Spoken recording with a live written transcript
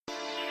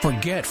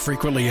Forget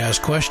frequently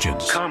asked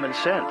questions. Common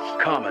sense,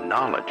 common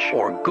knowledge,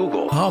 or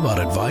Google. How about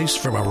advice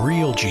from a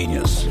real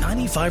genius?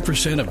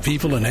 95% of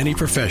people in any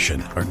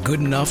profession are good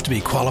enough to be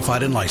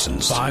qualified and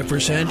licensed.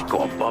 5%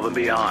 go above and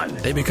beyond.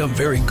 They become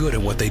very good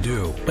at what they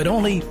do, but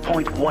only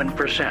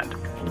 0.1%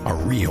 are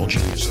real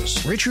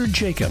geniuses. Richard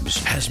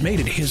Jacobs has made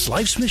it his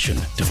life's mission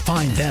to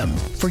find them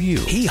for you.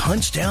 He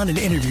hunts down and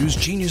interviews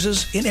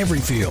geniuses in every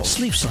field: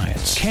 sleep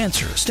science,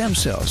 cancer, stem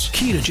cells,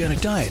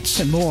 ketogenic diets,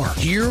 and more.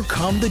 Here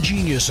come the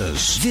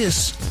geniuses.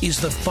 This is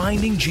the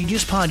Finding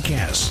Genius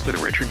Podcast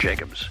with Richard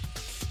Jacobs.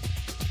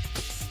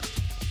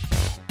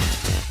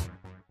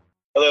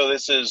 Hello,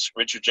 this is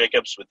Richard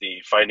Jacobs with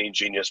the Finding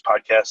Genius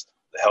Podcast,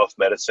 the Health,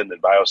 Medicine,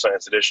 and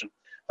Bioscience edition.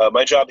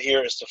 My job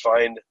here is to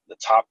find the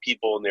top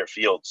people in their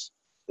fields.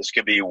 This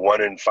could be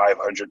 1 in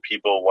 500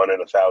 people, 1 in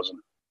 1,000,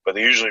 but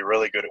they're usually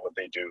really good at what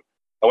they do.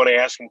 I want to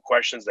ask them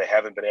questions they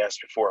haven't been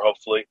asked before,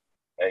 hopefully,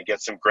 and get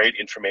some great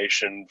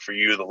information for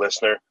you, the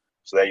listener,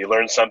 so that you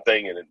learn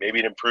something and maybe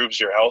it improves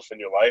your health and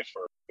your life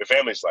or your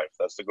family's life.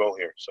 That's the goal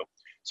here. So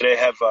today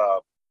I have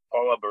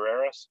Paula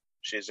Barreras.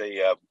 She's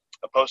a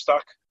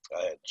postdoc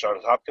at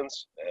Johns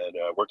Hopkins and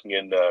working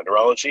in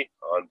neurology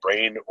on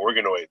brain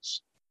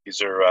organoids.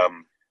 These are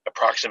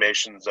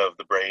approximations of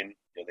the brain.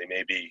 They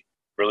may be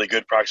really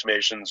good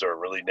approximations or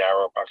really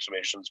narrow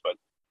approximations, but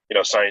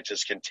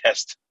scientists can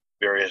test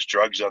various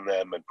drugs on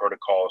them and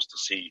protocols to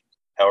see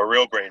how a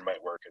real brain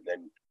might work, and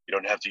then you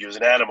don't have to use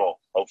an animal,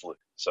 hopefully.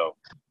 So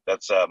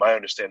that's my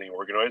understanding of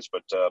organoids.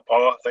 But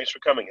Paula, thanks for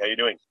coming. How are you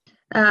doing?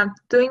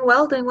 Doing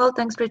well.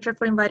 Thanks, Richard,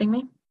 for inviting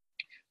me.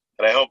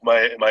 And I hope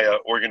my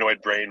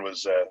organoid brain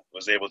was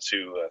able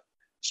to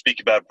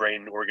speak about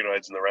brain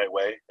organoids in the right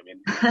way. I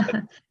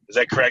mean, is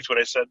that correct what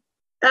I said?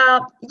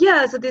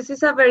 So this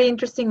is a very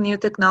interesting new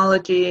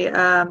technology.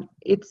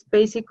 It's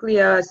basically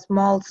a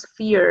small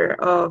sphere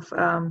of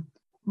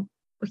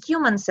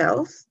human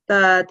cells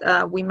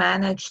that we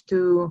manage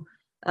to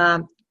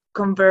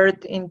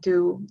convert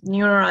into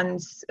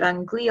neurons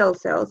and glial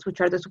cells,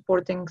 which are the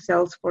supporting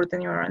cells for the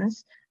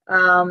neurons,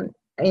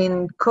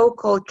 in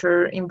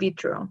co-culture in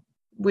vitro,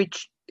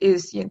 which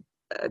is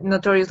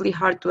notoriously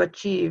hard to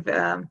achieve.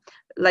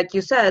 Like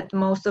you said,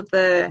 most of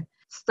the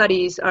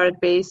studies are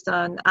based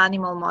on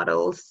animal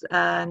models,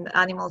 and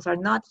animals are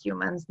not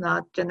humans,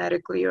 not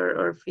genetically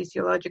or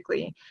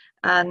physiologically.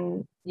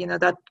 And,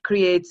 that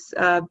creates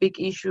a big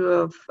issue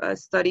of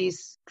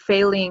studies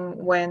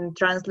failing when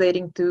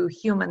translating to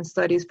human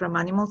studies from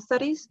animal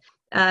studies.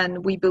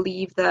 And we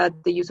believe that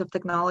the use of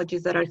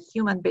technologies that are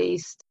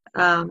human-based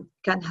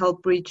can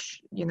help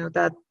bridge,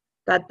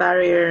 that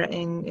barrier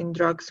in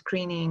drug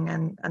screening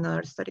and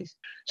other studies.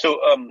 So,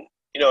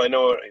 I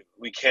know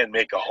we can't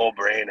make a whole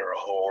brain or a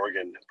whole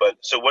organ, but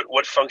so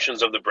what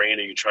functions of the brain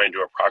are you trying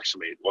to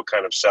approximate? What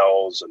kind of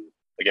cells and,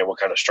 again, what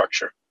kind of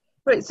structure?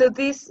 Right. So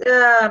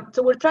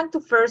so we're trying to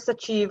first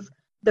achieve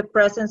the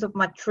presence of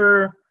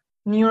mature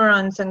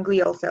neurons and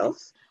glial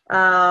cells,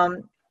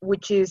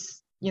 which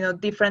is,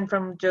 different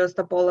from just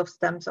a ball of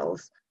stem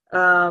cells.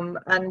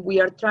 And we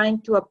are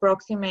trying to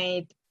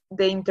approximate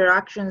the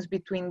interactions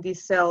between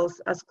these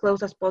cells as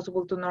close as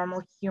possible to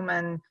normal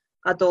human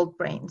adult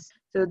brains.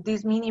 So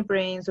these mini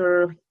brains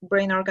or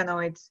brain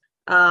organoids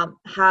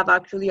have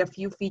actually a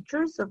few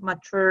features of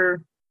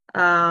mature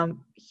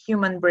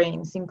human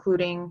brains,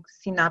 including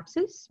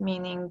synapses,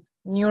 meaning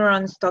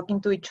neurons talking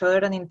to each other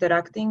and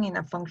interacting in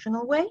a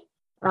functional way.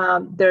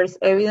 There's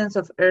evidence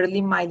of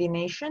early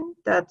myelination.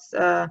 That's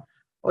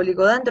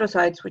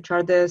oligodendrocytes, which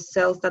are the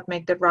cells that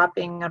make the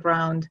wrapping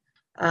around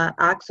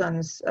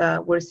axons.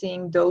 We're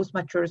seeing those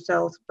mature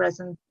cells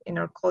present in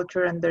our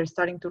culture, and they're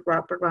starting to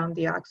wrap around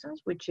the axons,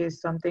 which is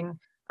something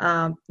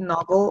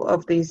novel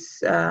of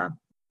this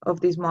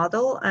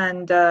model.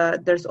 And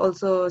there's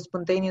also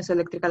spontaneous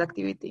electrical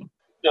activity.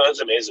 No,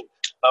 that's amazing.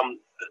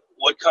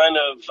 What kind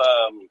of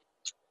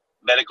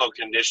medical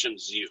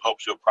conditions do you hope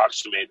to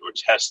approximate or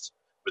test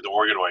with the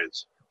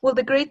organoids? Well,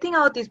 the great thing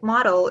about this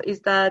model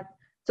is that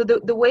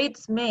the way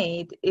it's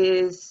made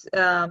is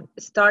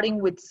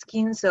starting with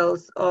skin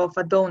cells of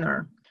a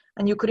donor.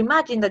 And you could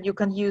imagine that you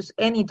can use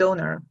any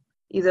donor,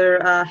 either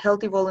a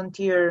healthy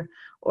volunteer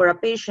or a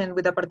patient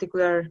with a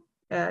particular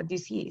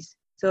disease.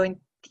 So in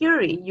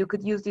theory, you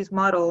could use this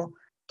model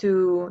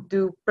to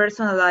do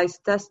personalized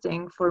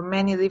testing for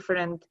many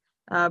different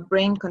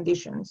brain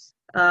conditions.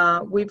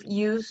 We've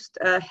used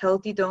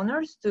healthy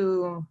donors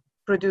to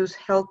produce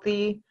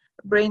healthy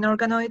brain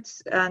organoids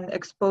and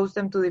expose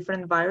them to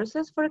different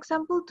viruses, for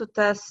example, to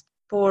test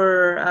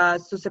for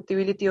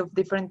susceptibility of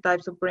different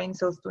types of brain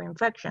cells to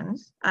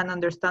infections and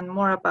understand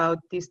more about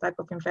these type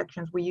of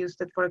infections. We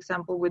used it, for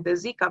example, with the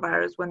Zika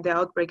virus when the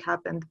outbreak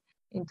happened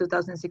in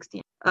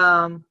 2016.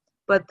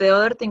 But the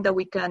other thing that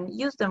we can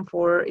use them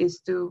for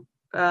is to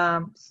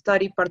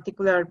study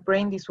particular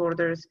brain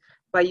disorders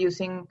by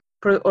using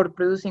or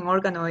producing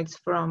organoids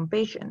from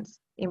patients.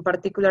 In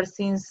particular,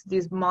 since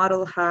this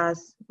model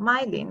has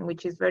myelin,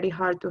 which is very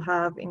hard to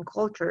have in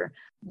culture,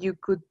 you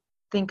could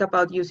think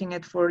about using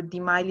it for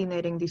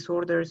demyelinating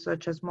disorders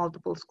such as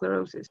multiple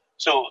sclerosis.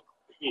 So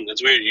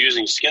That's weird.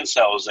 Using skin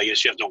cells, I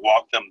guess you have to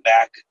walk them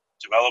back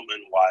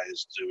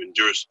development-wise to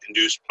induce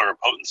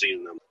pluripotency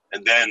in them,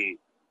 and then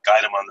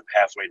guide them on the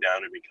pathway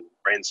down and become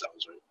brain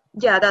cells, right?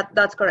 Yeah,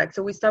 that's correct.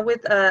 So we start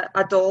with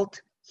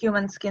adult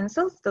human skin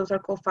cells. Those are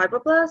called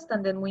fibroblasts,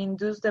 and then we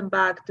induce them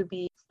back to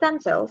be stem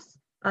cells.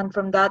 And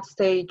from that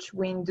stage,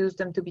 we induce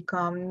them to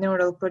become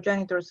neural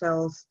progenitor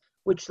cells,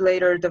 which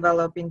later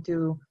develop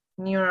into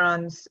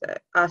neurons,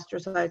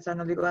 astrocytes,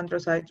 and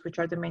oligodendrocytes, which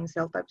are the main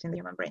cell types in the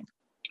human brain.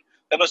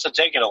 That must have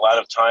taken a lot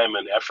of time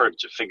and effort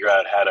to figure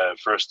out how to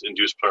first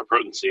induce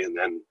pluripotency and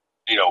then,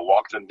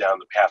 walk them down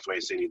the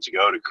pathways they need to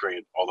go to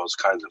create all those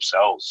kinds of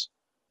cells.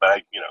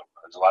 But,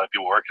 there's a lot of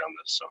people working on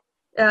this.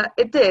 So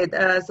it did.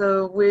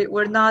 So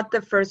we're not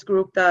the first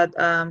group that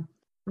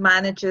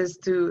manages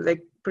to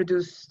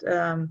produce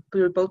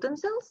pluripotent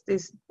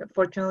cells.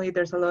 Fortunately,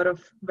 there's a lot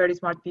of very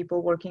smart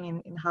people working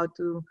in how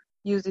to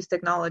use these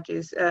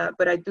technologies.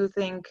 But I do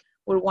think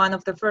we're one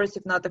of the first,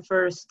 if not the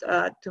first,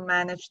 to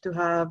manage to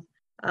have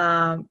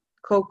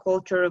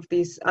co-culture of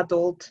these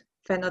adult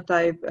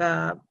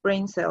phenotype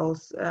brain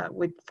cells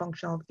with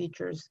functional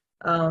features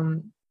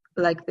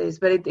like this.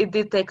 But it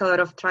did take a lot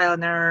of trial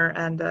and error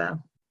and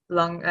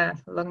long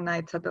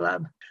nights at the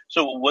lab.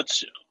 So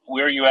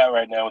where are you at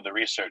right now with the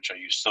research? Are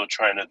you still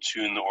trying to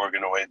tune the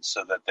organoids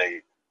so that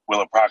they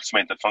will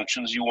approximate the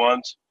functions you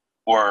want,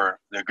 or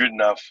they're good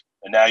enough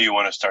and now you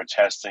want to start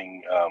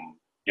testing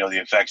the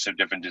effects of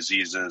different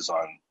diseases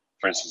on,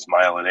 for instance,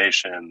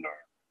 myelination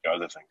or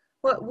other things?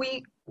 Well,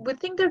 we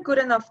think they're good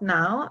enough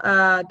now.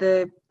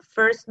 The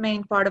first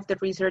main part of the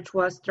research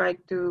was try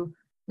to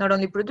not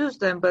only produce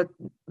them, but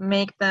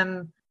make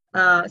them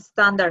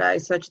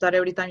standardized such that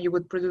every time you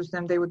would produce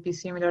them, they would be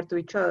similar to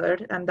each other.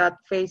 And that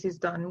phase is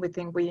done. We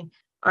think we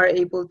are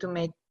able to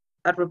make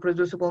a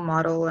reproducible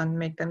model and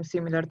make them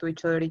similar to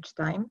each other each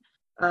time.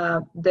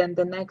 Then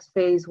the next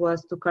phase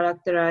was to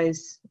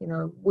characterize,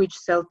 which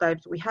cell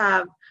types we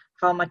have,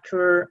 how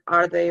mature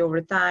are they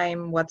over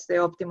time, what's the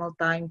optimal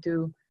time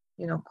to,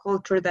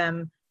 culture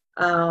them.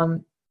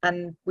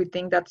 And we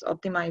think that's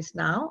optimized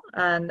now.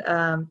 And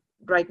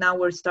right now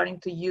we're starting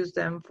to use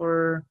them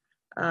for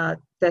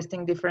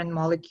testing different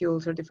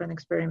molecules or different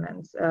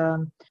experiments.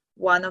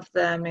 One of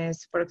them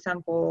is, for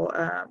example,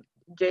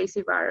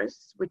 JC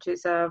virus, which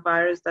is a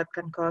virus that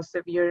can cause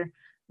severe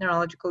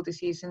neurological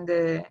disease in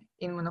the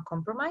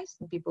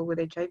immunocompromised, in people with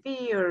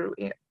HIV or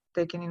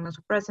taking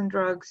immunosuppressant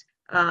drugs.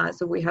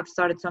 So we have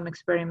started some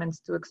experiments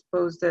to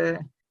expose the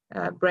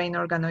brain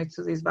organoids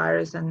to this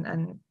virus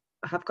and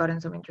have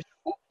gotten some interest.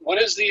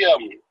 What is the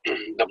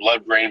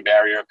blood-brain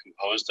barrier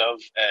composed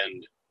of?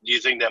 And do you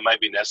think that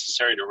might be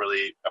necessary to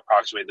really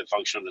approximate the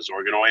function of this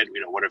organoid?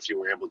 What if you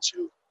were able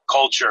to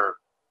culture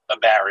a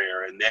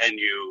barrier and then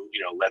you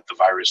let the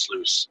virus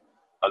loose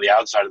on the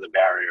outside of the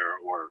barrier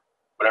or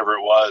whatever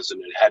it was,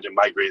 and it had to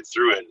migrate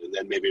through it, and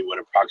then maybe it would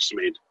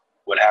approximate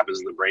what happens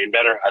in the brain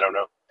better? I don't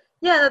know.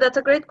 Yeah, that's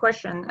a great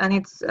question. And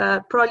it's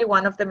probably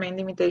one of the main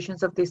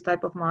limitations of this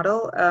type of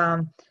model.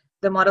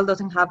 The model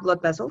doesn't have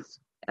blood vessels,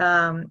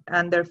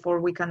 and therefore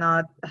we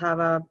cannot have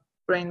a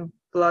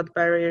brain-blood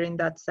barrier in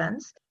that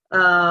sense.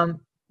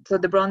 So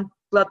the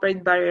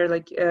blood-brain barrier,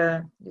 like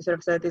you sort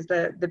of said, is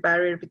the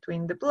barrier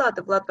between the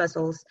blood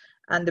vessels,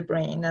 and the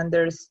brain. And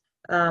there's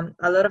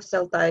a lot of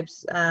cell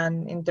types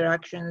and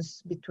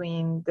interactions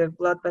between the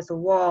blood vessel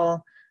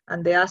wall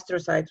and the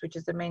astrocytes, which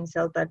is the main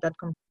cell type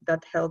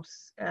that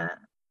helps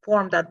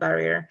form that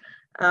barrier.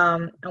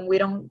 And we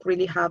don't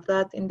really have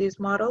that in this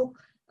model.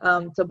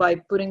 So by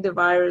putting the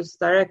virus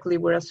directly,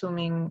 we're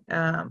assuming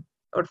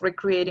or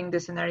recreating the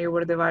scenario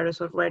where the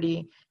virus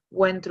already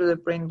went through the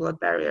brain-blood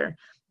barrier.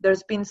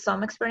 There's been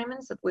some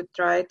experiments that we've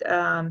tried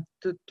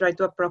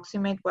to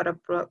approximate what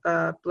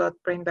a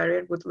blood-brain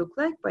barrier would look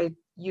like by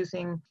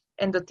using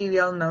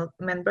endothelial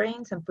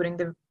membranes and putting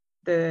the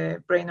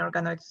brain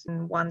organoids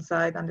in one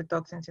side and the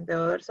toxins in the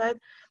other side.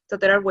 So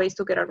there are ways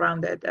to get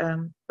around it,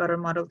 but our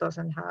model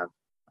doesn't have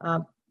a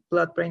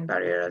blood-brain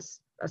barrier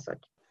as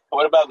such.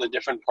 What about the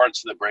different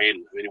parts of the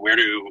brain? I mean,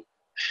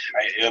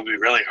 it'll be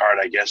really hard,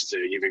 I guess, to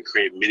even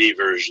create mini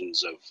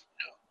versions of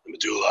the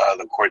medulla,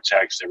 the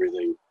cortex,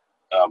 everything.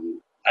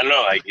 I don't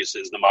know, I guess,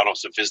 is the model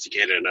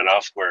sophisticated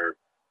enough where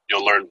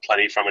you'll learn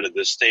plenty from it at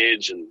this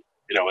stage? And,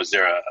 is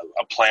there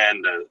a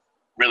plan to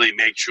really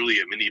make truly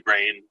a mini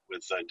brain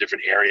with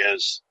different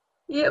areas?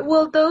 Yeah,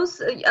 well,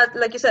 those,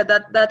 like you said,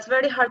 that's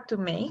very hard to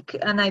make.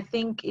 And I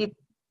think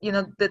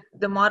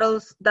the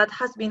models that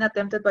has been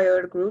attempted by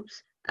other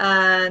groups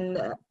and,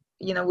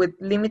 with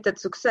limited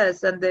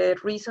success. And the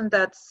reason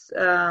that's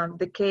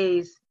the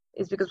case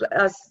is because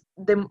as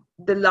the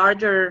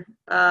larger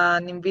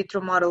an in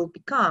vitro model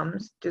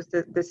becomes, just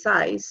the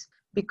size,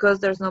 because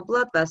there's no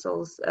blood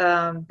vessels,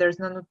 there's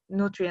no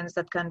nutrients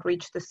that can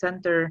reach the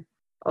center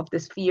of the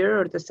sphere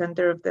or the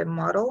center of the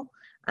model,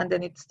 and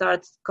then it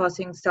starts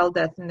causing cell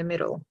death in the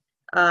middle.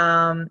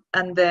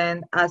 And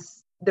then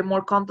as the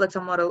more complex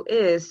a model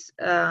is,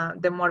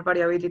 the more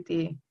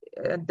variability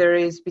there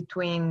is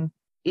between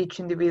each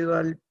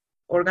individual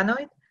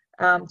organoid.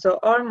 So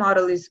our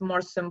model is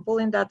more simple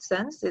in that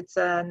sense. It's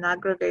an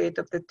aggregate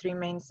of the 3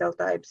 main cell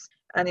types,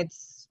 and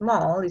it's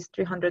small, it's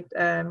 300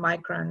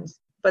 microns.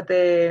 But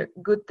the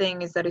good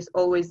thing is that it's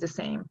always the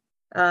same.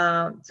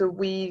 So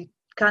we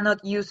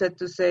cannot use it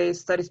to say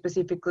study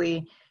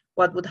specifically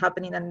what would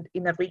happen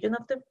in a region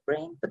of the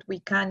brain, but we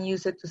can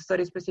use it to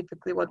study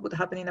specifically what would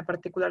happen in a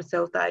particular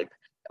cell type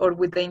or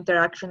with the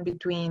interaction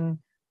between,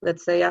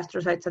 let's say,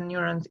 astrocytes and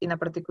neurons in a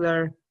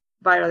particular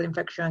viral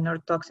infection or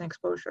toxin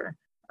exposure.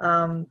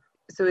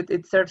 So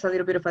it serves a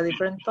little bit of a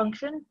different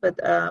function, but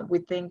we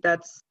think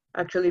that's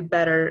actually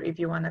better if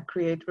you want to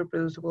create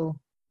reproducible,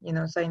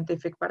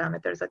 scientific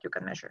parameters that you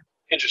can measure.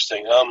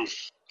 Interesting.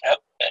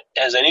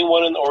 Has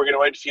anyone in the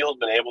organoid field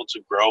been able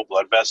to grow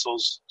blood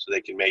vessels so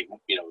they can make,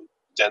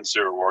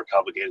 denser or more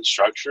complicated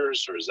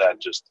structures, or is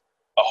that just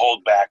a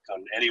holdback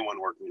on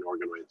anyone working in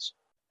organoids?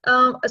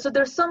 So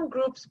there's some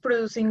groups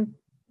producing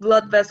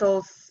blood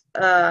vessels,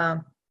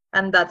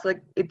 and that's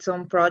like its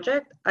own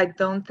project. I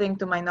don't think,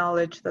 to my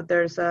knowledge, that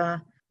there's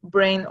a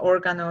brain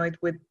organoid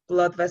with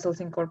blood vessels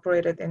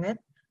incorporated in it.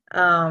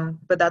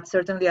 But that's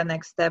certainly a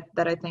next step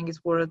that I think is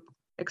worth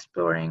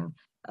exploring,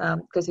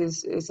 because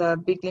it's a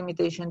big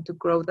limitation to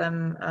grow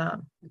them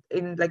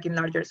in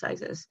larger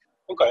sizes.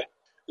 Okay.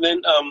 And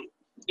then,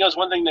 it's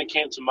one thing that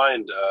came to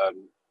mind.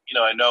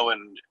 I know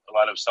in a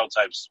lot of cell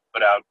types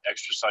put out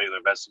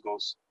extracellular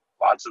vesicles,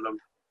 lots of them.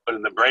 But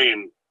in the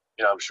brain,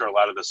 I'm sure a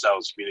lot of the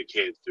cells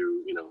communicate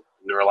through,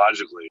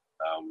 neurologically.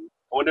 I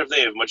wonder if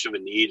they have much of a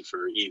need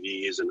for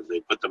EVs, and if they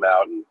put them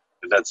out, and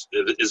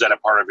is that a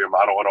part of your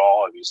model at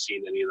all? Have you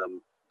seen any of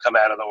them come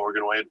out of the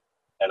organoid,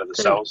 out of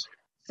the cells?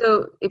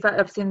 So if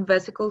I've seen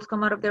vesicles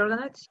come out of the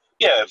organoids?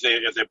 Yeah,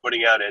 if they're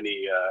putting out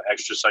any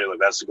extracellular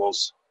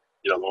vesicles,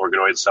 the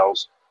organoid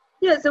cells.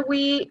 Yeah, so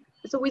we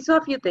saw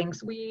a few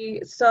things.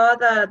 We saw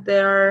that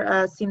there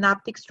are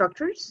synaptic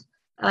structures,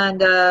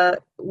 and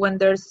when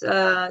there's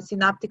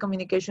synaptic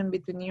communication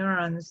between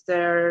neurons,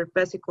 there are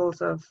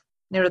vesicles of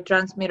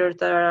neurotransmitters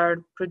that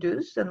are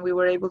produced, and we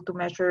were able to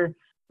measure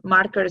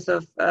markers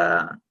of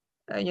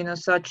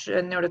such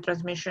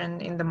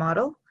neurotransmission in the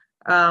model.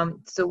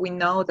 So we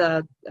know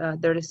that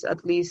there is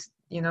at least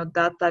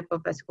that type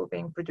of vesicle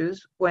being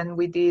produced. When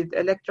we did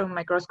electron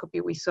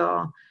microscopy, we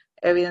saw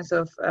evidence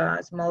of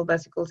small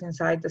vesicles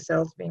inside the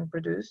cells being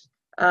produced.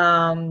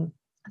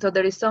 So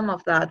there is some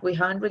of that. We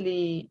haven't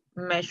really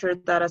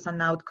measured that as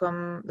an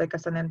outcome, like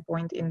as an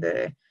endpoint in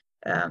the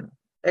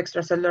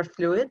extracellular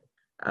fluid.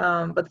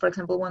 But for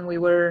example, when we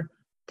were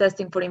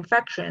testing for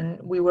infection,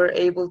 we were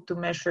able to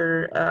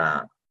measure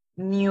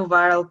new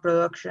viral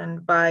production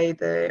by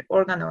the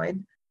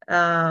organoid,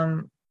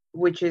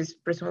 which is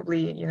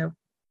presumably,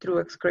 through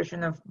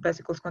excretion of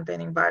vesicles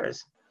containing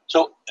virus.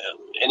 So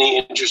any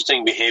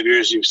interesting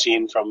behaviors you've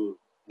seen from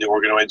the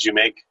organoids you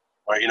make?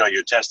 Or,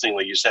 you're testing,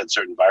 like you said,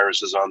 certain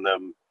viruses on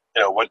them.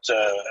 What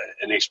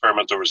any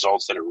experimental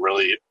results that are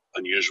really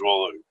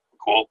unusual or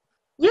cool?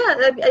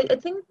 Yeah, I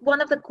think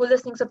one of the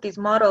coolest things of this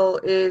model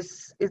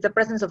is the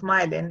presence of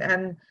myelin.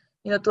 And,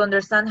 to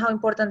understand how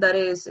important that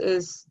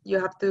is you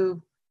have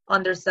to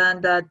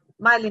understand that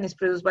myelin is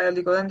produced by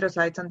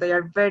oligodendrocytes, and they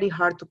are very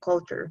hard to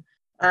culture.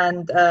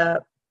 And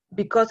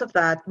because of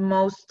that,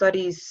 most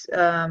studies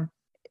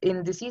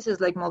in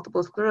diseases like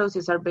multiple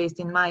sclerosis are based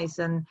in mice,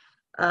 and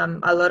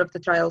a lot of the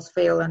trials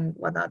fail and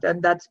whatnot.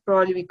 And that's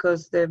probably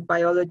because the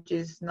biology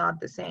is not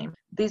the same.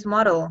 This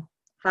model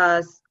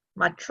has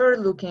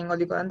mature-looking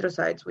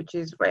oligodendrocytes, which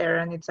is rare,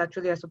 and it's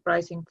actually a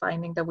surprising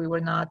finding that we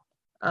were not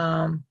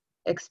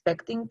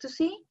expecting to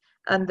see.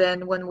 And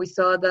then when we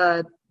saw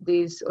that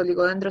these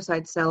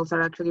oligodendrocyte cells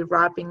are actually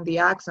wrapping the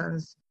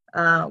axons,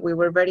 we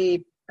were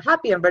very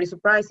happy and very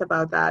surprised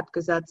about that,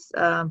 because that's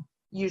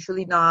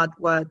usually not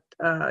what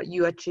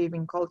you achieve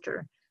in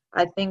culture.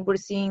 I think we're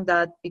seeing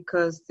that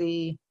because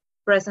the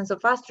presence of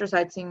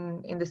astrocytes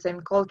in the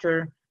same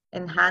culture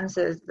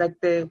enhances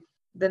the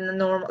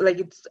normal,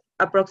 it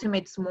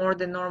approximates more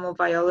the normal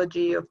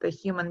biology of the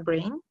human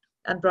brain,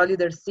 and probably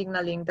there's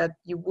signaling that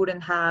you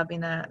wouldn't have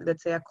in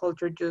let's say a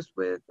culture just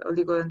with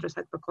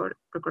oligodendrocyte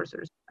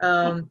precursors.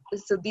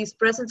 So this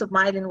presence of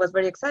myelin was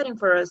very exciting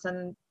for us,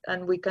 and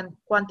we can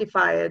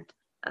quantify it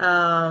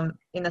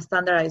in a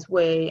standardized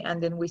way.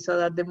 And then we saw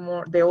that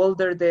the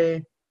older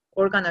the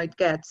organoid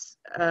gets,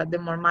 the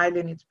more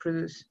myelin it's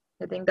produced.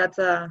 I think that's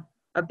a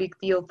big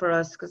deal for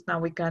us, because now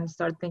we can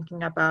start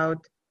thinking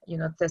about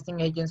testing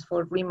agents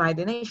for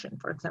remyelination,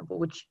 for example,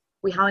 which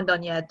we haven't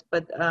done yet,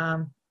 but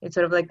it's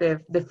sort of like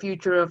the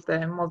future of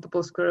the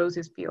multiple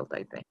sclerosis field,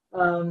 I think.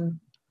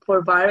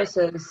 For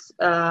viruses,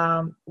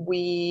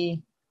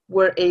 we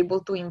were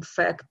able to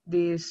infect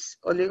these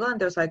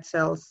oligodendrocyte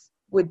cells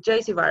with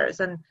JC virus,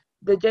 and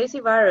the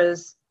JC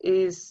virus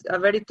is a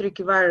very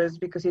tricky virus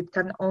because it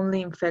can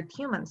only infect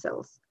human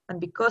cells. And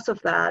because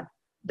of that,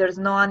 there's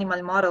no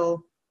animal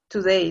model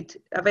to date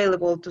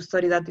available to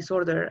study that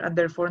disorder, and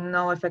therefore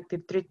no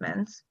effective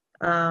treatments,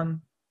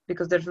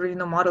 because there's really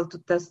no model to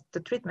test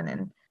the treatment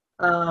in.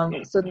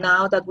 So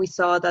now that we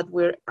saw that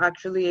we're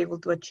actually able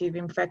to achieve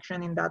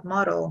infection in that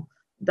model,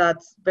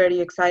 that's very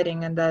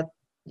exciting, and that,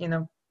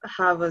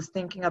 have us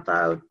thinking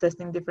about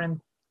testing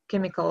different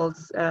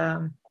chemicals,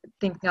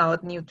 thinking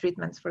out new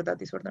treatments for that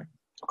disorder.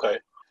 Okay.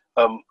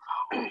 I'm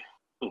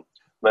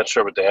not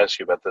sure what to ask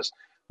you about this.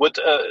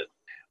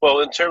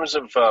 Well, in terms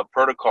of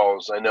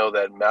protocols, I know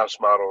that mouse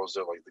models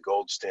are like the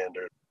gold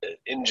standard.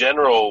 In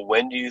general,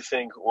 when do you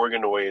think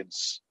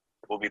organoids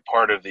will be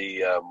part of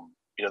the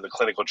the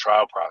clinical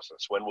trial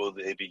process? When will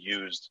they be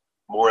used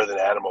more than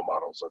animal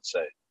models, let's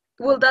say?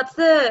 Well,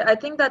 I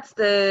think that's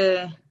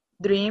the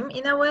dream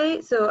in a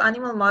way. So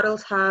animal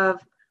models have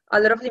a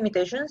lot of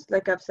limitations,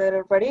 like I've said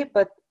already,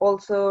 but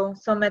also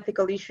some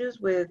ethical issues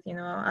with,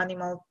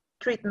 animal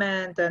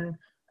treatment and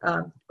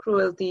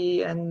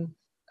cruelty. And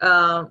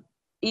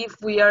if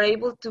we are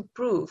able to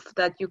prove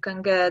that you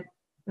can get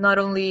not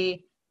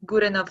only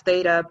good enough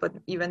data, but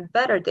even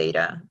better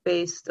data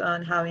based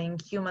on having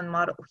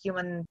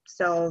human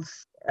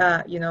cells,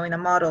 in a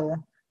model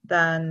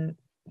than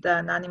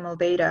animal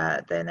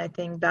data, then I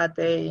think that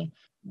they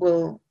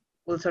will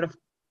sort of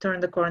turn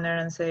the corner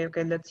and say,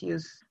 okay, let's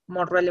use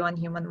more relevant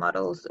human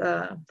models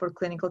for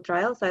clinical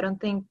trials. I don't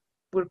think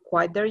we're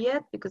quite there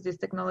yet because this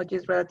technology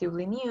is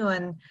relatively new,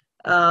 and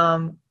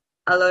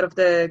a lot of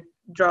the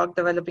drug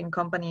developing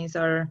companies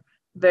are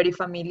very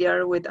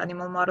familiar with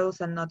animal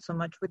models and not so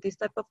much with this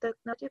type of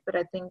technology. But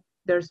I think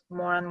there's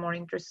more and more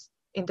interest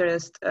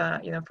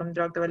from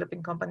drug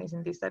developing companies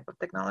in this type of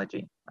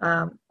technology.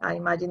 I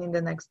imagine in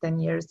the next 10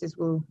 years, this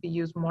will be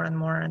used more and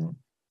more, and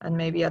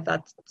maybe at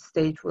that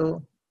stage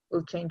we'll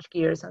change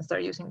gears and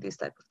start using this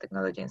type of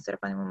technology instead of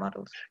animal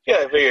models. Yeah,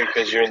 I figured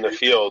because you're in the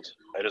field,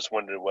 I just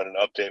wondered what an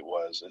update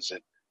was. Is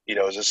it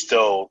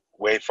still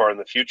way far in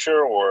the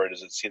future, or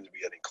does it seem to be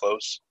getting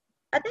close?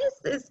 I think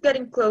it's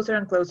getting closer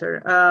and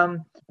closer.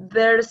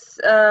 There's,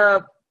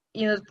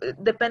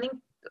 depending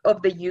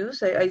of the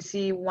use, I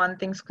see one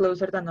thing's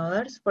closer than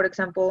others. For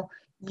example,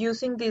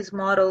 using this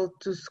model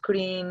to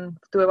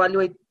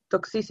evaluate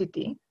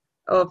toxicity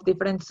of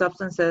different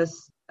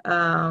substances,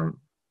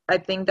 I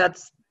think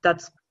that's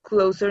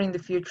closer in the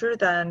future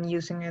than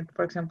using it,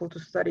 for example, to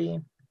study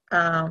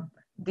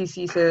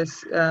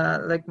diseases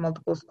like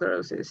multiple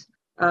sclerosis.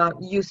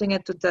 Using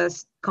it to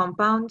test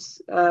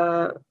compounds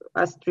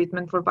as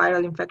treatment for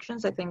viral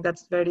infections, I think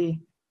that's very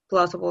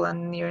plausible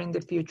and near in the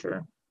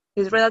future.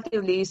 It's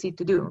relatively easy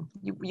to do.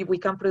 We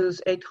can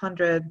produce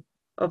 800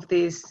 of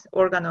these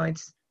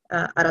organoids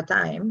at a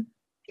time.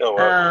 Oh,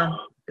 wow.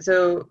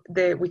 So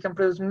we can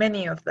produce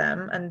many of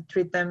them and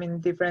treat them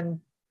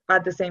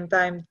at the same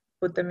time,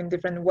 put them in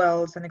different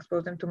wells and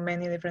expose them to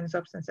many different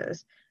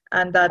substances.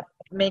 And that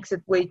makes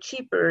it way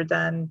cheaper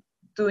than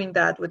doing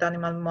that with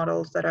animal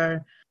models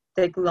that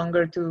take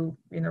longer to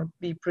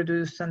be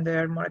produced, and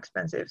they're more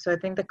expensive. So I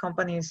think the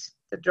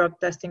drug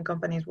testing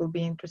companies will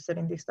be interested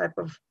in this type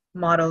of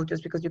model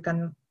just because you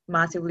can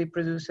massively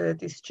produce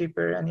it, it's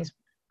cheaper, and it's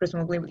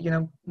presumably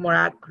more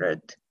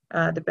accurate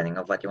depending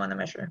on what you want to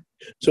measure.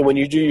 So when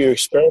you do your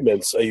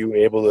experiments, are you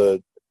able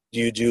to do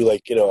you do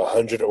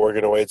 100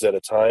 organoids at a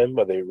time?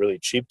 Are they really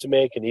cheap to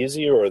make and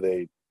easy, or are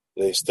they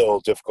still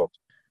difficult?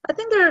 I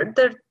think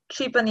they're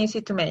cheap and easy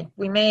to make.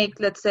 We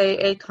make, let's say,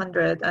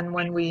 800, and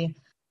when we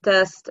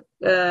test,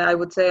 I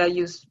would say I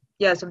use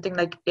something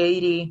like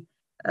 80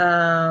 in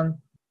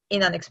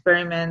an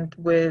experiment.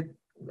 With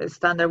a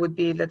standard would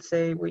be, let's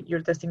say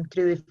you're testing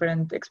 3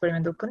 different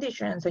experimental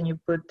conditions, and you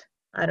put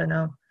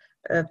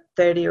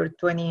 30 or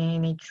 20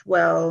 in each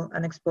well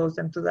and expose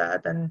them to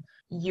that, and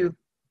you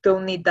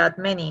don't need that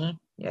many.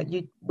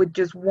 You with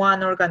just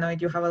one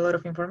organoid you have a lot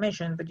of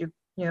information, but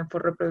for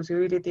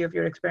reproducibility of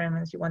your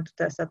experiments you want to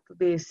test up to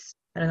this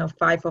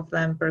 5 of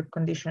them per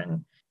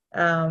condition.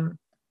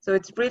 So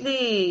it's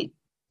really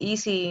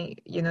easy,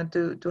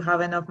 to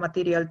have enough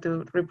material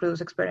to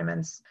reproduce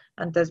experiments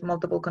and test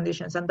multiple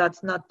conditions. And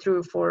that's not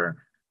true for,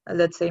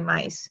 let's say,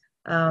 mice,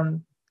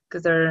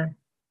 because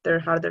they're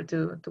harder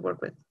to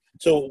work with.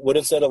 So what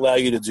does that allow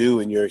you to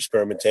do in your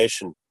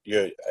experimentation?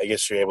 I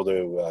guess you're able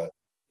to,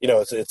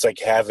 it's like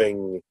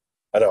having,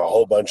 a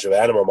whole bunch of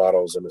animal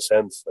models in a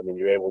sense. I mean,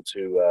 you're able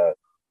to,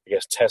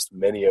 test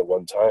many at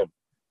one time.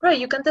 Right,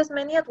 you can test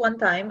many at one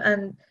time,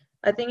 and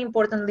I think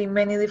importantly,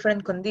 many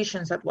different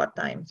conditions at one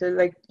time. So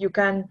you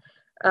can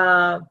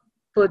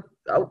put,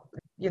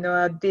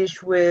 a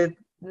dish with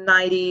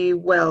 90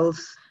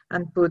 wells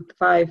and put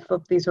 5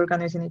 of these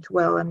organoids in each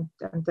well and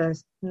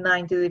test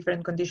 90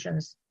 different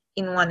conditions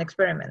in one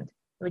experiment,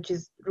 which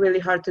is really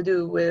hard to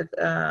do with,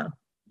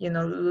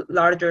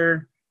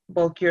 larger,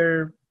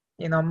 bulkier,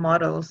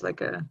 models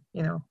like a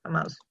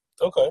mouse.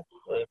 Okay. All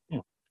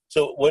right.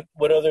 So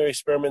what other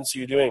experiments are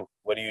you doing?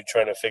 What are you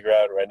trying to figure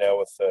out right now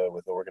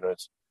with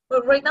organoids?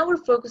 Well, right now we're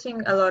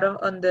focusing a lot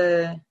on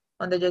the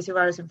JC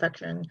virus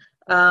infection.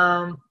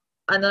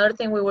 Another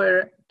thing we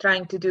were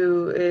trying to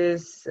do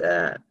is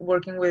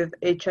working with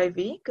HIV,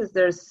 because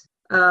there's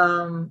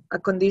a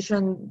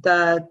condition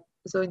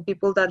so in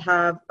people that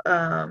have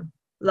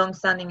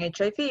long-standing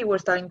HIV, we're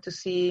starting to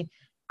see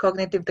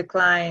cognitive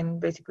decline,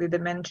 basically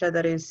dementia,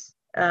 that is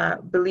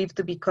believed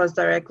to be caused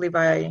directly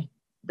by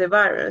the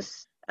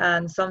virus.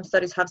 And some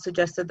studies have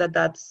suggested that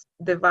that's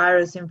the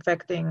virus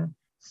infecting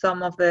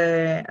some of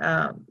the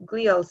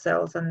glial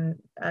cells, and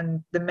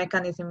the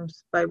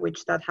mechanisms by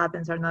which that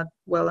happens are not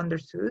well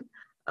understood.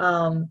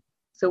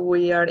 So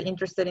we are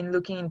interested in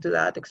looking into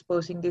that,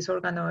 exposing these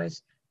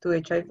organoids to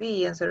HIV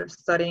and sort of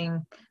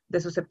studying the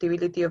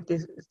susceptibility of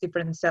these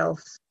different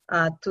cells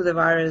to the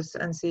virus,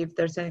 and see if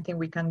there's anything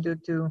we can do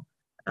to,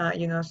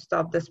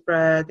 stop the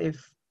spread.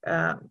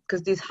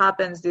 Because this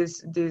happens,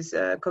 this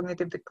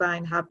cognitive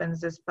decline happens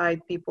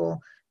despite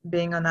people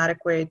being on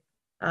adequate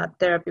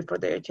therapy for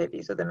the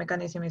HIV. So the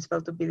mechanism is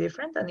felt to be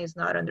different and is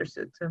not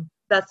understood. So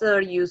that's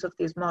our use of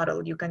this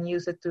model. You can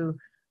use it to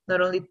not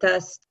only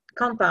test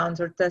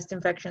compounds or test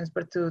infections,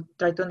 but to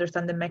try to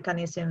understand the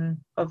mechanism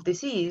of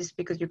disease,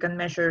 because you can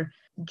measure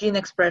gene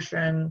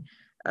expression,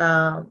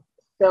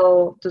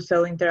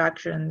 cell-to-cell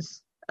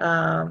interactions,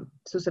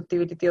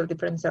 susceptibility of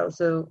different cells.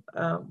 So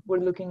we're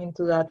looking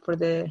into that for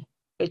the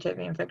HIV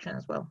infection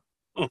as well.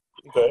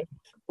 Okay.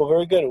 Well,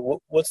 very good.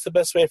 What's the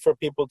best way for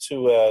people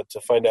to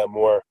find out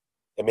more?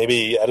 And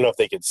maybe, I don't know if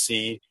they could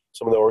see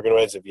some of the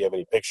organoids, if you have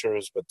any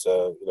pictures, but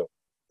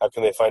how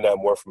can they find out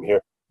more from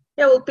here?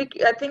 Yeah,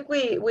 I think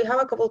we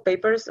have a couple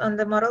papers on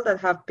the model that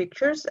have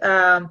pictures.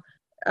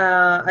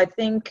 I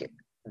think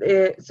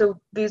so.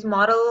 This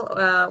model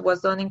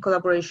was done in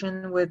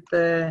collaboration with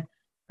the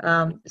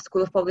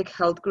School of Public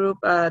Health group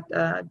at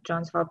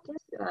Johns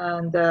Hopkins,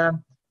 and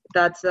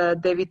that's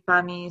David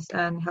Pamis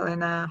and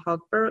Helena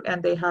Hochberg,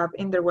 and they have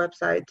in their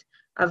website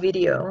a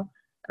video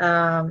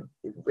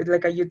with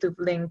like a YouTube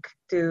link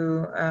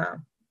to a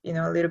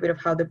little bit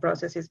of how the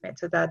process is made.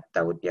 So that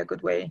would be a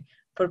good way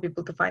for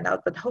people to find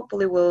out. But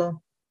hopefully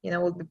we'll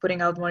be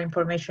putting out more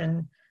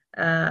information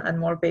and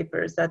more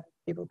papers that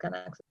people can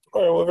access.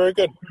 All right, well, very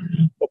good.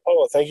 Well,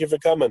 Paula, thank you for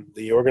coming.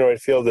 The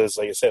organoid field is,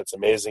 like I said, it's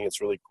amazing. It's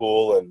really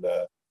cool, and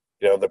the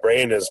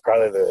brain is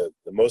probably the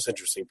most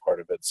interesting part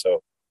of it.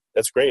 So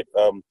that's great.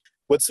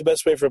 What's the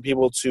best way for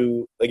people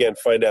to, again,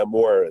 find out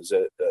more? Is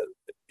it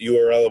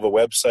URL of a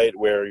website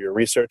where your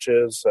research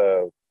is?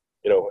 How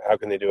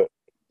can they do it?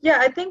 Yeah,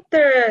 I think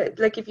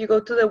if you go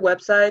to the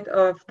website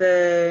of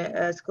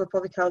the School of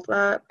Public Health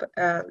Lab,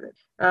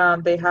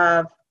 they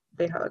have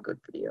a good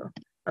video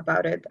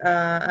about it.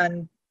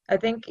 And I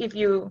think if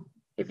you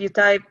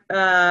type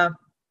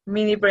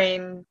mini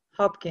brain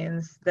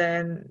Hopkins,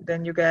 then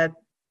you get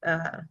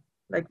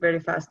very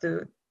fast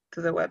to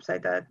the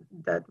website that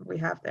we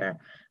have there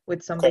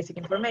with some basic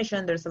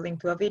information. There's a link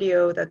to a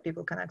video that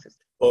people can access.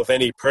 Well, if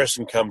any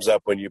person comes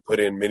up when you put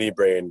in mini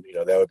brain,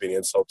 that would be an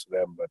insult to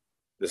them, but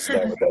this is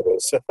not what that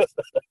is.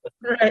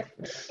 Right.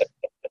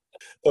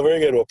 Well, very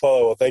good. Well,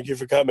 Paula, thank you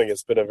for coming.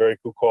 It's been a very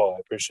cool call.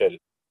 I appreciate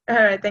it.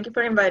 All right. Thank you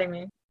for inviting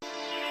me.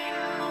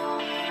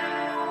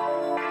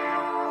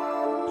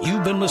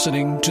 You've been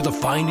listening to the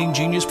Finding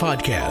Genius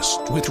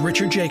podcast with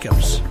Richard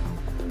Jacobs.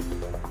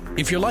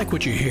 If you like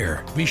what you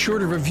hear, be sure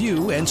to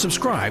review and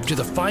subscribe to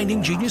the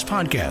Finding Genius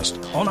podcast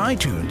on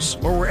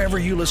iTunes or wherever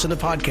you listen to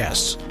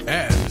podcasts.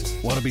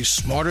 And want to be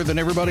smarter than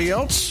everybody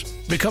else?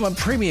 Become a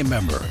premium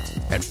member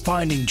at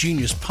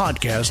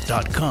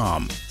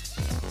findinggeniuspodcast.com.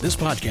 This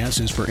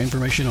podcast is for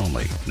information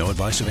only. No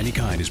advice of any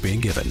kind is being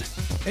given.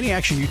 Any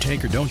action you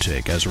take or don't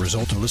take as a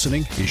result of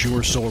listening is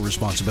your sole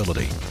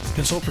responsibility.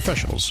 Consult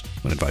professionals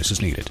when advice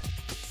is needed.